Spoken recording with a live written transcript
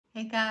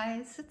Hey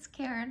guys, it's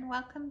Karen.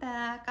 Welcome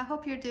back. I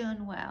hope you're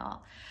doing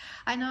well.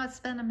 I know it's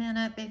been a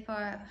minute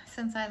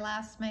since I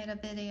last made a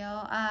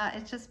video.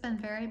 It's just been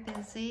very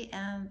busy,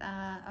 and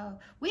a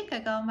week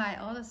ago my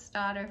oldest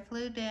daughter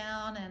flew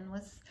down and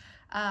was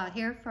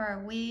here for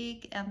a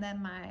week, and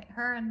then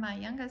her and my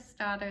youngest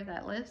daughter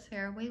that lives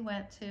here, we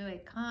went to a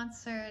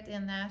concert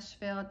in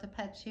Nashville,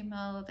 Depeche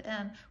Mode,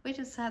 and we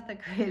just had the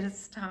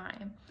greatest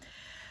time.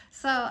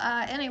 So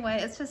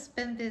anyway, it's just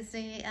been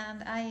busy,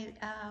 and I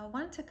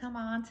wanted to come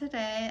on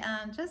today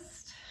and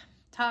just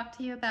talk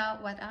to you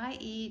about what I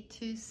eat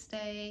to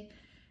stay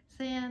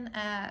thin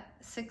at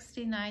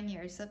 69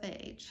 years of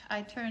age.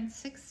 I turned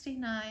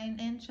 69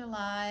 in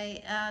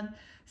July, and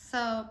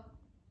so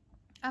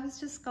I was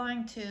just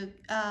going to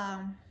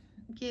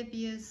give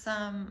you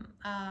some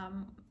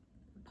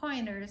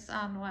pointers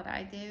on what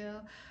I do.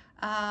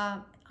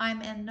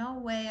 I'm in no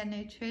way a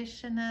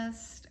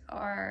nutritionist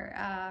or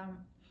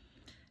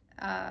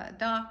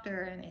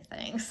doctor or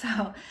anything,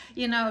 so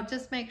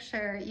just make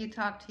sure you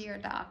talk to your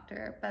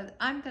doctor. But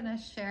I'm going to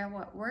share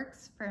what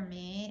works for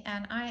me,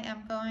 and I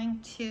am going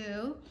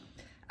to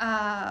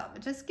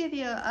just give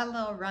you a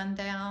little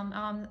rundown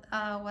on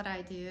what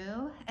I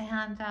do,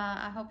 and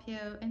I hope you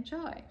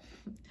enjoy.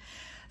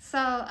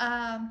 So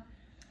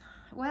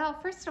well,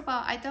 first of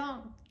all, I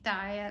don't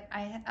diet.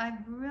 I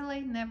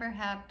really never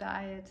have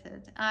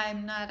dieted.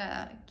 I'm not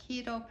a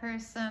keto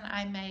person.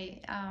 I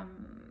may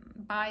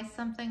buy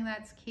something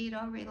that's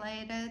keto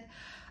related.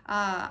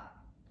 I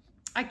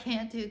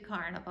can't do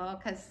carnivore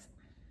because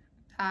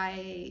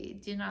I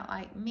do not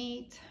like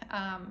meat.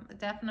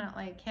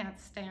 Definitely can't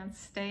stand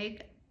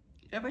steak.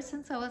 Ever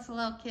since I was a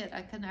little kid,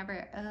 I could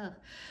never,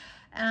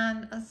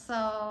 And so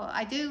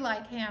I do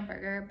like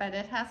hamburger, but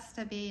it has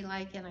to be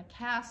like in a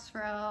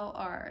casserole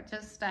or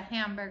just a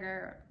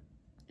hamburger,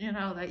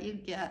 that you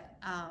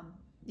get,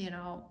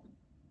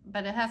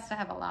 but it has to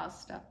have a lot of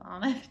stuff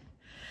on it.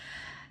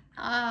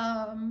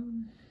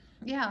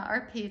 Yeah,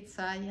 or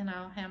pizza,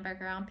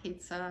 hamburger on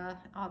pizza,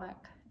 all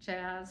that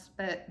jazz.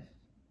 But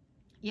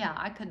yeah,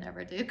 I could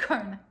never do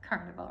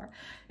carnivore.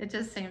 It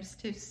just seems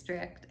too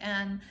strict.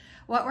 And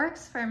what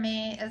works for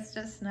me is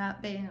just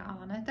not being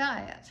on a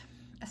diet.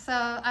 So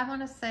I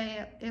want to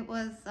say it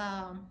was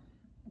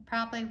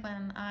probably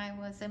when I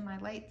was in my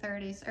late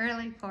 30s,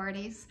 early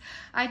 40s,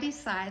 I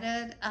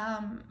decided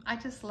I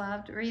just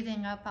loved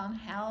reading up on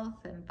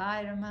health and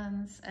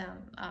vitamins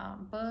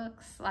and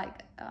books.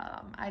 Like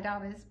I'd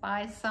always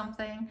buy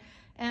something,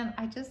 and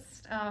I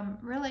just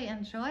really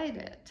enjoyed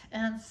it.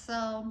 And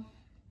so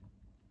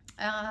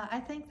I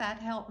think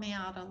that helped me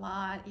out a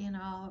lot,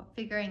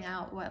 figuring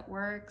out what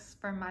works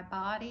for my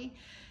body.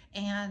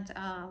 And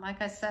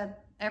like I said,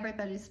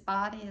 everybody's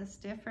body is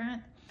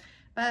different.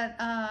 But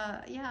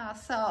yeah,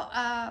 so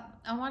I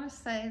want to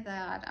say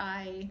that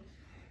I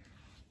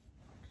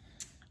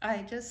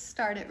just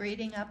started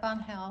reading up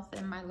on health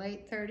in my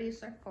late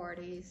 30s or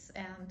 40s,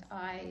 and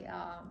I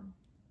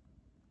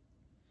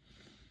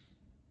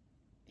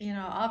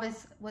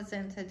always was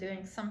into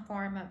doing some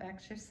form of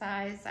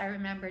exercise. I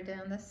remember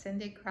doing the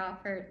Cindy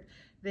Crawford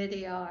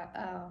video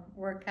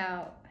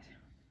workout.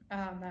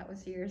 That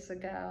was years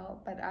ago,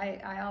 but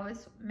I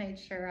always made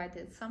sure I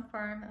did some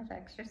form of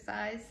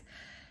exercise.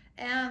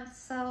 And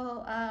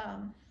so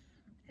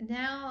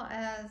now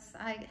as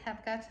I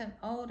have gotten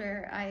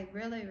older, I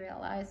really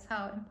realize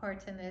how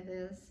important it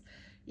is,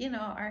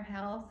 our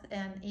health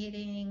and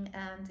eating.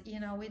 And,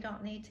 we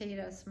don't need to eat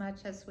as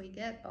much as we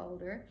get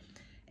older.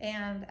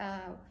 And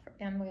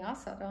we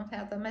also don't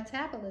have the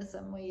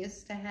metabolism we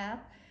used to have.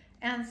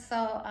 And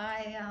so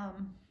I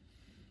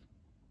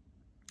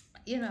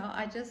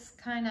just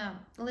kind of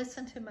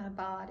listen to my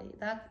body.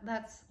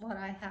 That's what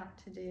I have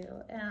to do.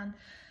 And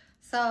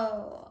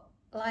so,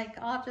 like,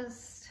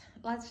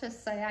 let's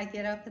just say I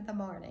get up in the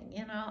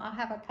morning, I'll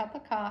have a cup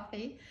of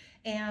coffee,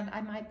 and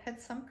I might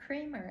put some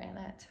creamer in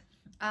it.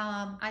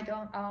 I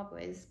don't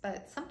always,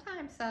 but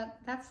sometimes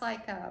that's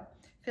like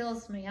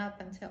fills me up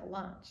until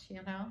lunch,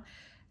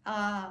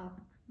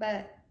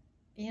 but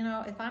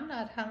if I'm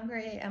not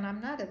hungry, and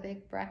I'm not a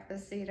big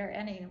breakfast eater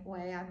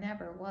anyway, I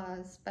never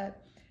was,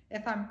 but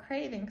if I'm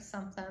craving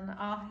something,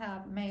 I'll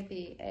have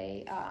maybe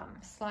a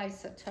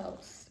slice of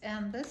toast.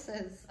 And this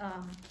is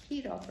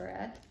keto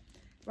bread,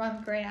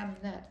 1 gram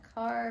net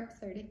carb,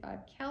 35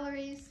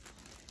 calories.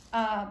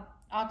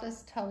 I'll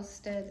just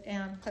toast it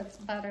and put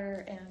some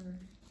butter and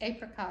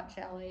apricot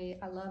jelly.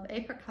 I love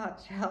apricot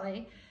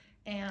jelly,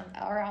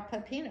 or I'll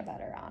put peanut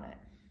butter on it.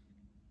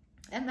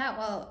 And that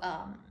will,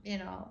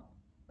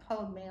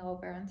 hold me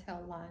over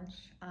until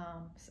lunch.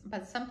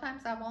 But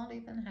sometimes I won't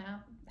even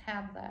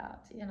have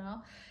that,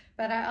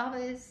 But I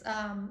always,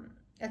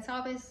 it's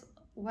always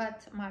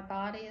what my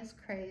body is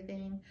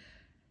craving.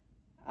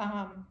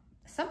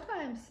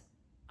 Sometimes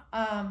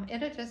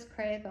it'll just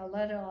crave a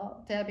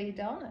little Debbie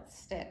donut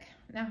stick.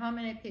 Now, how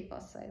many people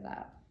say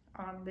that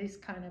on these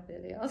kind of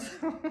videos?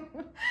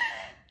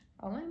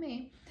 Only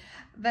me.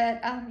 But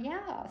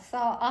yeah, so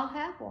I'll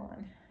have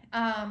one.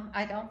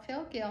 I don't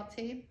feel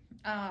guilty.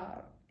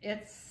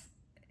 It's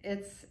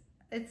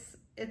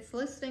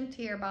listening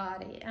to your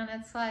body, and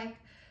it's like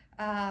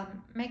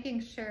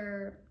making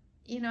sure,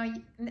 you know,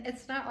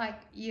 it's not like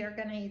you're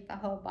going to eat the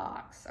whole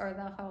box or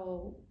the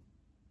whole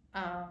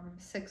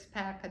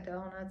 6-pack of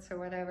donuts or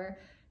whatever.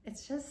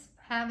 It's just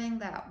having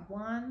that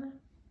one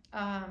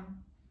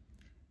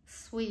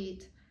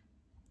sweet,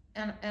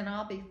 and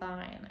I'll be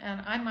fine.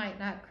 And I might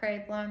not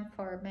crave one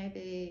for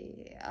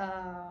maybe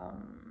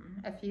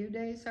a few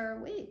days or a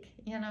week,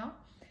 you know.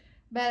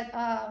 But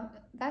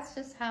that's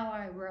just how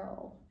I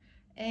roll.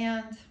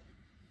 And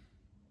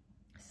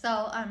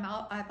so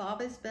I've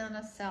always been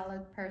a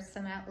salad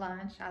person at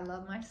lunch. I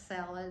love my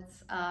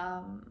salads.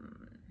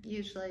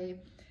 Usually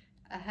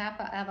a half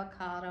an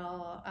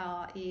avocado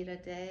I'll eat a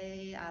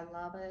day. I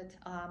love it,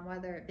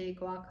 whether it be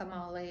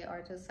guacamole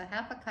or just a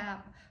half an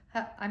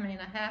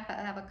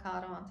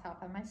avocado on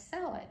top of my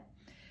salad.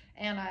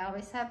 And I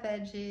always have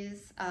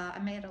veggies. I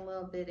made a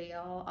little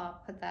video.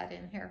 I'll put that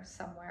in here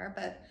somewhere.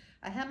 But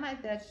I have my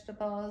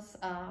vegetables,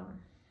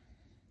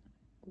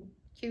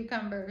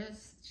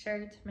 cucumbers,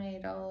 cherry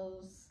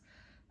tomatoes,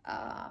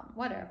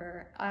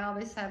 whatever. I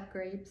always have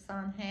grapes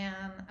on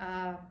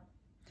hand.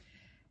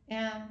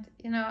 And,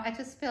 you know, I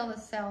just fill the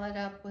salad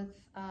up with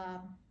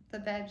the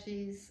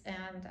veggies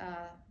and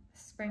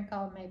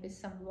sprinkle maybe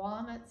some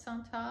walnuts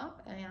on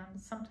top. And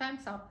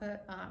sometimes I'll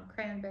put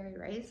cranberry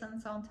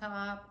raisins on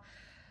top.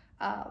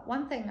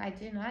 One thing I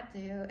do not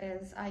do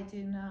is I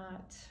do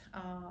not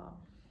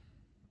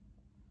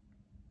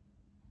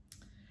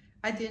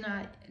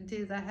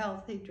do the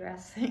healthy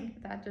dressing.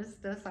 That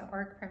just doesn't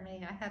work for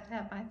me. I have to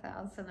have my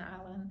Thousand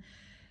Island.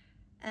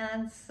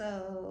 And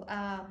so,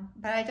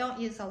 but I don't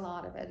use a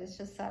lot of it. It's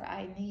just that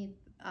I need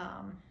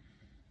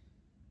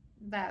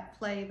that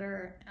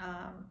flavor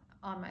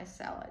on my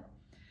salad.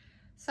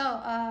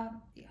 So,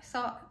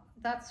 so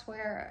that's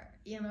where,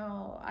 you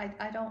know,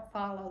 I don't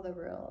follow the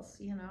rules,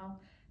 you know.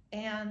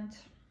 And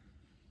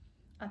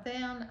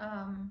then,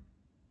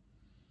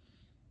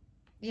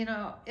 you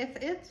know, if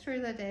it's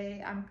through the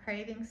day I'm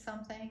craving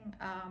something,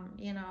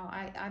 you know,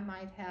 I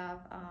might have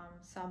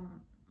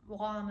some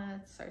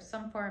walnuts or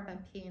some form of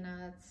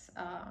peanuts.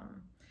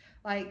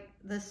 Like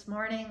this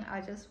morning,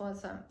 I just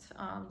wasn't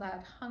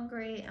that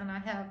hungry, and I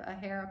have a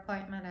hair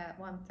appointment at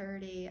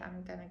 1:30.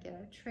 I'm gonna get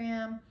a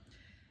trim.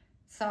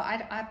 So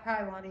I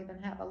probably won't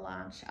even have a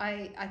lunch.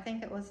 I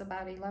think it was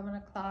about 11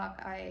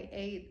 o'clock.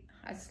 I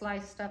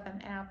sliced up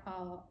an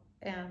apple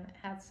and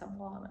had some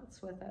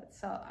walnuts with it.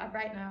 So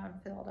right now I'm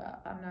filled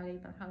up. I'm not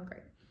even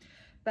hungry.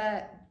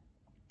 But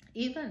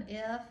even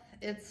if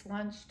it's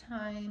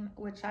lunchtime,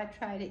 which I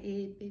try to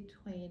eat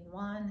between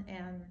 1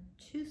 and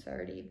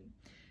 2:30,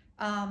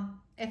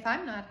 if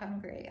I'm not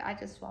hungry, I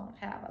just won't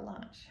have a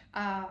lunch.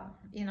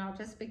 You know,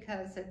 just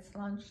because it's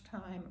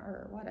lunchtime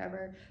or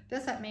whatever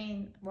doesn't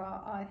mean,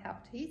 well, I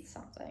have to eat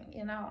something.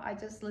 You know, I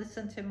just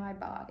listen to my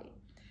body.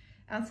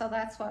 And so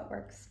that's what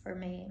works for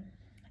me.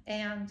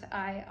 And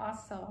I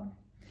also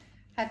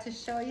had to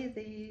show you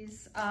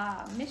these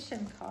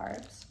mission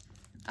carbs.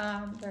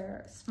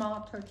 They're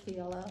small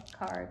tortilla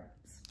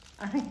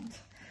carbs,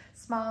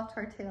 small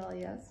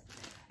tortillas.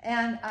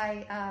 And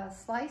I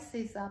slice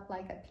these up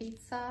like a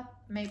pizza,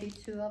 maybe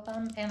 2 of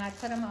them, and I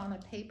put them on a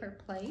paper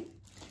plate.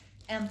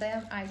 And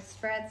then I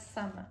spread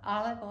some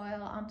olive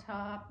oil on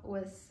top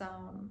with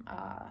some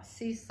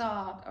sea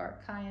salt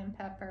or cayenne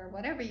pepper,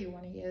 whatever you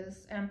want to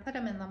use, and put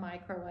them in the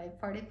microwave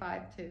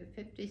 45 to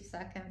 50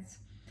 seconds.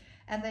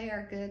 And they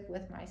are good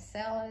with my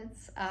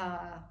salads.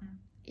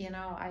 You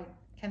know, I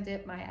can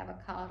dip my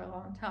avocado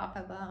on top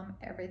of them,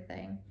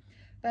 everything.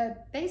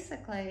 But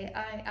basically,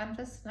 I'm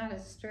just not a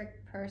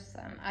strict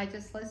person. I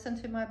just listen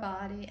to my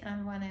body,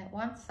 and when it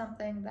wants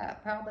something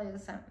that probably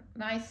isn't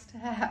nice to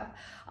have,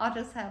 I'll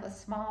just have a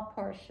small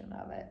portion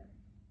of it.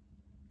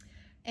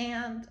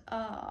 And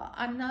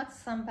I'm not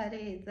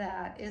somebody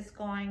that is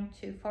going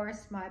to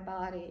force my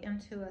body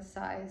into a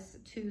size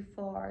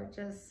 2-4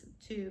 just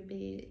to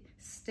be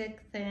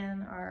stick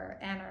thin or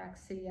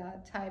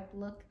anorexia type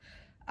look.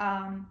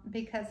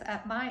 Because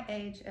at my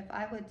age, if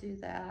I would do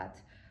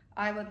that,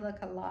 I would look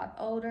a lot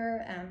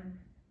older and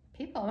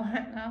people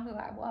wouldn't know who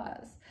I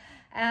was.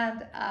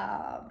 And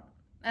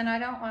I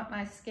don't want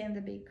my skin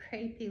to be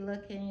crepey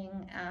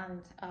looking,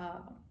 and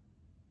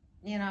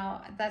you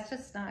know, that's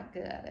just not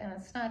good, and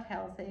it's not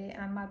healthy,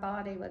 and my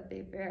body would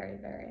be very,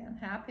 very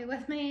unhappy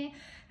with me,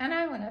 and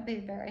I wouldn't be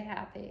very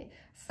happy.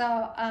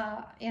 So,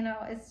 you know,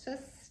 it's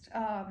just,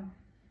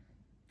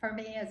 for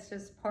me, it's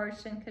just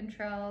portion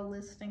control,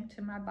 listening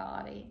to my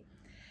body.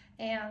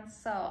 And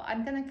so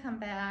I'm going to come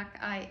back.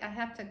 I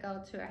have to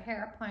go to a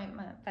hair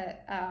appointment,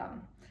 but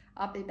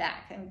I'll be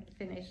back and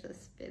finish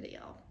this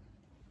video.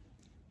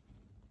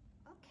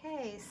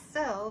 Okay,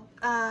 so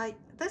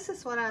this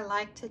is what I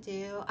like to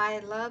do. I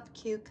love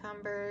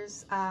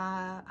cucumbers.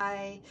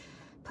 I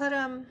put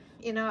them,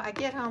 you know, I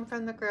get home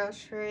from the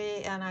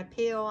grocery and I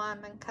peel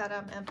them and cut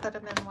them and put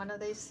them in one of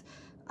these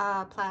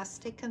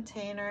plastic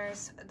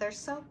containers. They're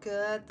so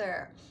good.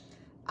 They're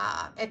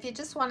if you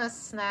just want to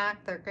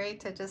snack, they're great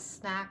to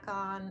just snack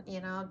on, you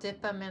know, dip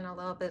them in a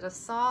little bit of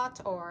salt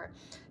or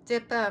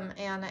dip them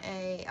in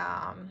a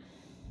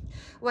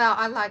Well,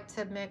 I like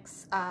to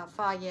mix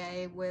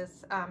fayet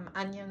with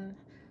onion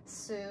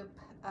soup.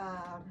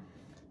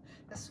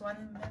 Just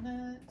 1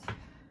 minute.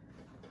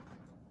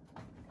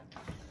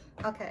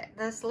 Okay,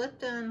 this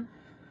Lipton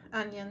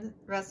onion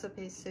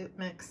recipe soup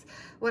mix.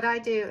 What I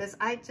do is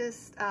I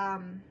just,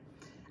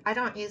 I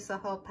don't use the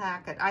whole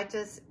packet. I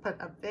just put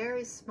a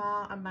very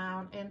small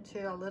amount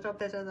into a little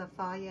bit of the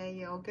fayet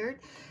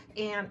yogurt,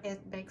 and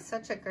it makes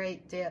such a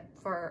great dip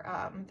for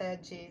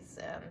veggies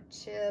and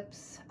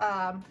chips.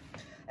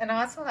 And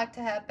I also like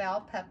to have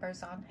bell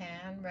peppers on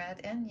hand,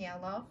 red and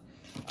yellow.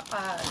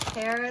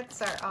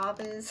 Carrots are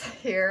always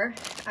here.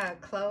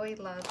 Chloe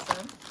loves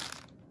them.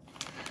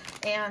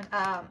 And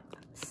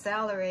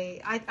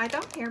celery. I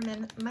don't hear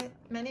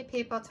many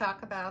people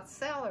talk about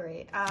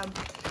celery.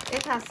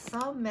 It has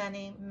so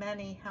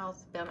many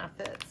health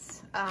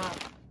benefits.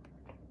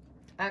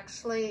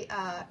 Actually,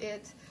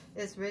 it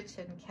is rich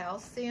in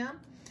calcium.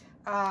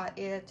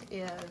 It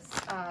is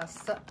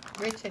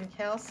rich in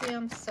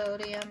calcium,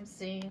 sodium,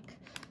 zinc,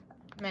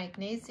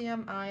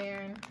 magnesium,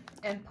 iron,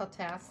 and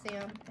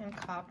potassium and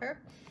copper.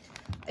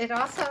 It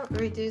also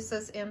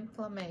reduces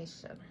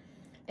inflammation,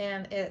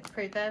 and it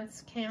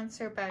prevents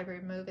cancer by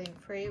removing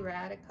free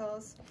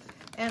radicals,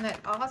 and it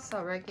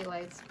also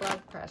regulates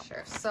blood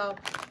pressure. So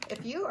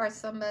if you are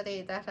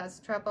somebody that has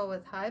trouble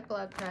with high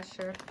blood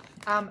pressure,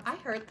 I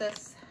heard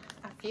this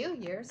a few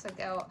years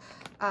ago.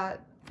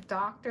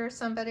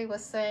 Somebody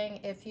was saying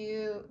if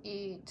you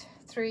eat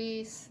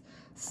 3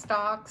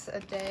 stalks a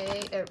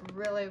day, it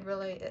really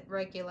it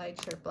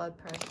regulates your blood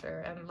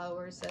pressure and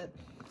lowers it.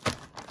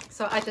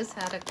 So I just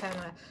had to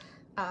kind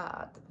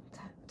of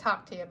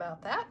talk to you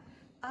about that.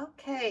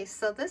 Okay,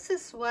 so this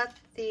is what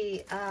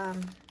the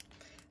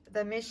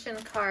mission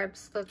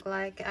carbs look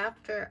like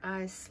after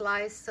I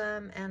slice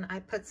them, and I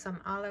put some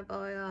olive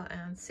oil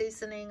and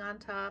seasoning on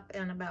top,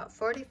 and about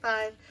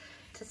 45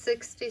 to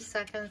 60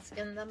 seconds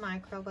in the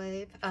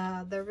microwave.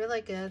 They're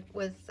really good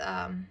with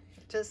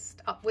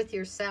just with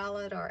your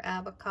salad or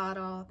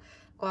avocado,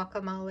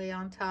 guacamole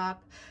on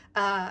top.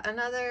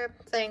 Another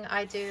thing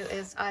I do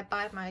is I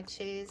buy my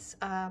cheese,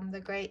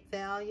 the Great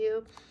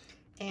Value,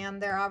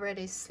 and they're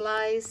already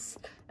sliced.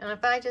 And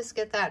if I just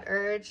get that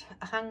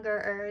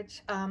hunger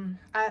urge,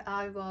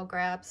 I will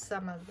grab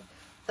some of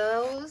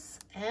those.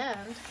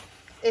 And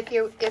if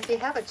you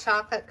have a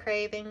chocolate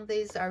craving,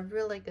 these are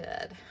really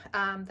good.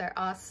 They're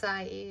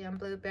acai and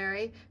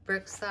blueberry,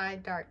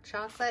 Brookside dark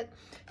chocolate.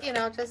 You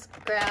know, just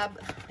grab,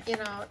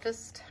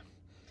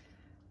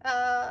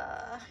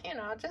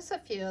 just a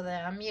few of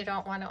them. You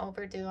don't want to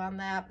overdo on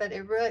that, but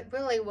it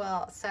really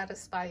will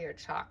satisfy your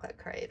chocolate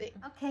craving.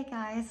 Okay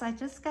guys, I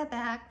just got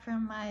back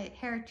from my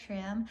hair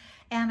trim,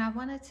 and I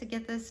wanted to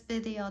get this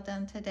video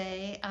done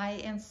today.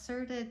 I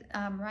inserted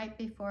right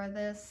before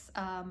this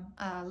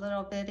a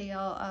little video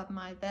of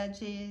my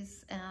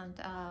veggies,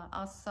 and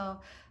also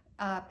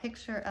a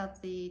picture of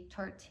the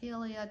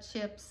tortilla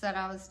chips that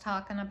I was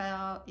talking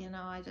about. You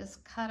know, I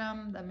just cut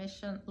them, the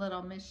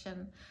little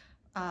mission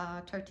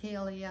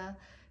tortilla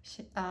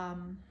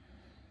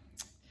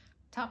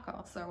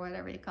tacos, or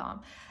whatever you call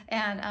them,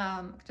 and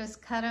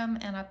just cut them,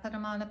 and I put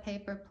them on a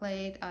paper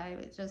plate. I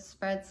just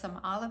spread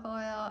some olive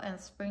oil and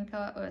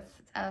sprinkle it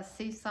with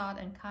sea salt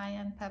and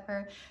cayenne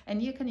pepper,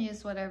 and you can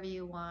use whatever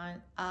you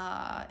want,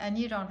 and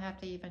you don't have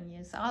to even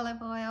use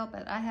olive oil,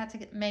 but I had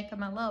to make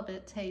them a little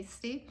bit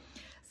tasty.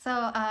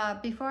 So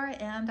before I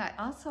end, I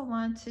also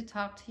want to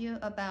talk to you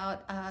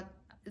about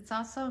it's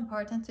also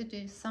important to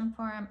do some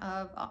form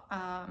of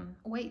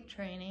weight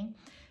training.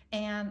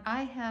 And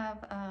I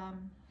have,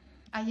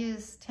 I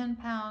use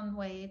 10-pound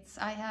weights.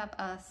 I have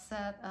a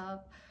set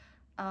of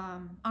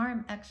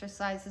arm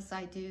exercises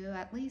I do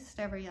at least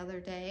every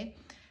other day.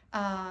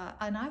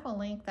 And I will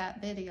link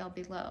that video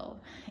below.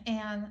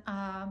 And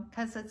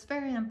because it's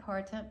very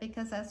important,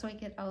 because as we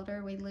get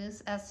older, we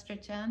lose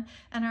estrogen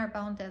and our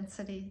bone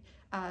density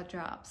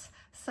drops.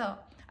 So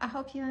I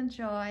hope you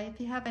enjoy. If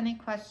you have any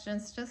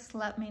questions, just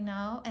let me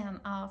know, and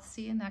I'll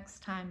see you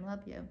next time. Love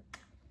you.